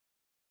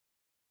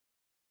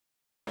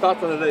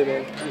Thoughts on the day,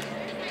 man? Just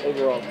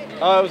overall.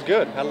 It was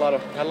good. Had a lot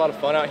of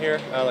fun out here.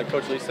 Like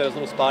Coach Lee said, it was a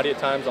little spotty at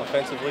times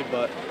offensively,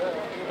 but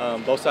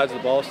both sides of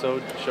the ball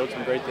showed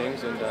some great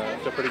things, and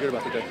feel pretty good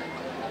about the day.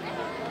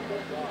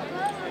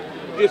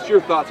 Just your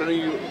thoughts. I know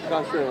you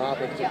concentrate on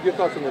offense. Your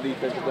thoughts on the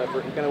defensive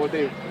effort and kind of what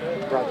they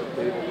brought to the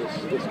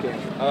table this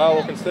game.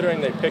 Well,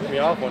 considering they picked me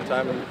off one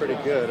time, they're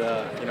pretty good.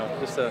 You know,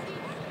 just a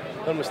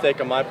little mistake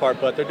on my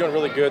part, but they're doing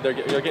really good.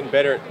 They're getting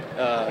better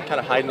at kind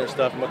of hiding their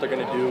stuff and what they're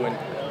going to do,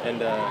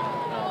 and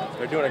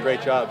they're doing a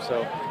great job.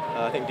 So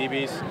I think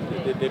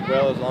DBs did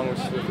well as long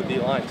as with the D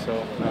line.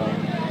 So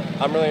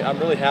I'm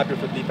really happy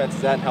with the defense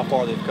is at and how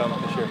far they've come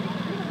this year.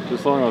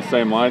 Just along those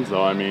same lines,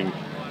 though. I mean,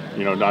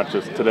 you know, not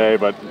just today,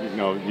 but you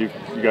know, you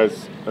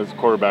guys as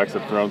quarterbacks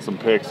have thrown some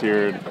picks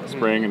here in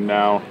spring, and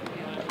now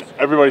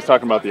everybody's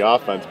talking about the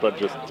offense, but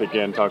just to,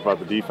 again, talk about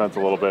the defense a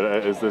little bit.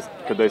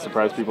 Could they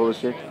surprise people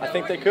this year? I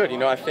think they could. You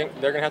know, I think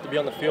they're going to have to be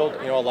on the field,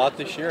 you know, a lot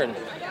this year, and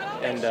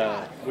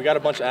we got a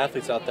bunch of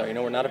athletes out there. You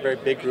know, we're not a very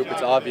big group,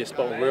 it's obvious,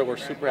 but we're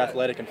super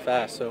athletic and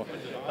fast. So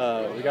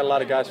we got a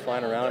lot of guys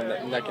flying around,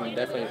 and that can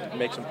definitely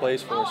make some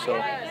plays for us. So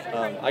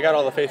I got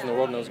all the faith in the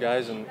world in those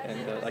guys, and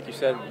like you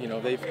said, you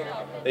know,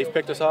 they've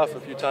picked us off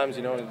a few times,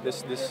 you know,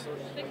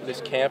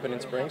 this camp and in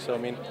spring. So I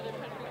mean,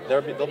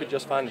 they'll be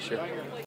just fine this year.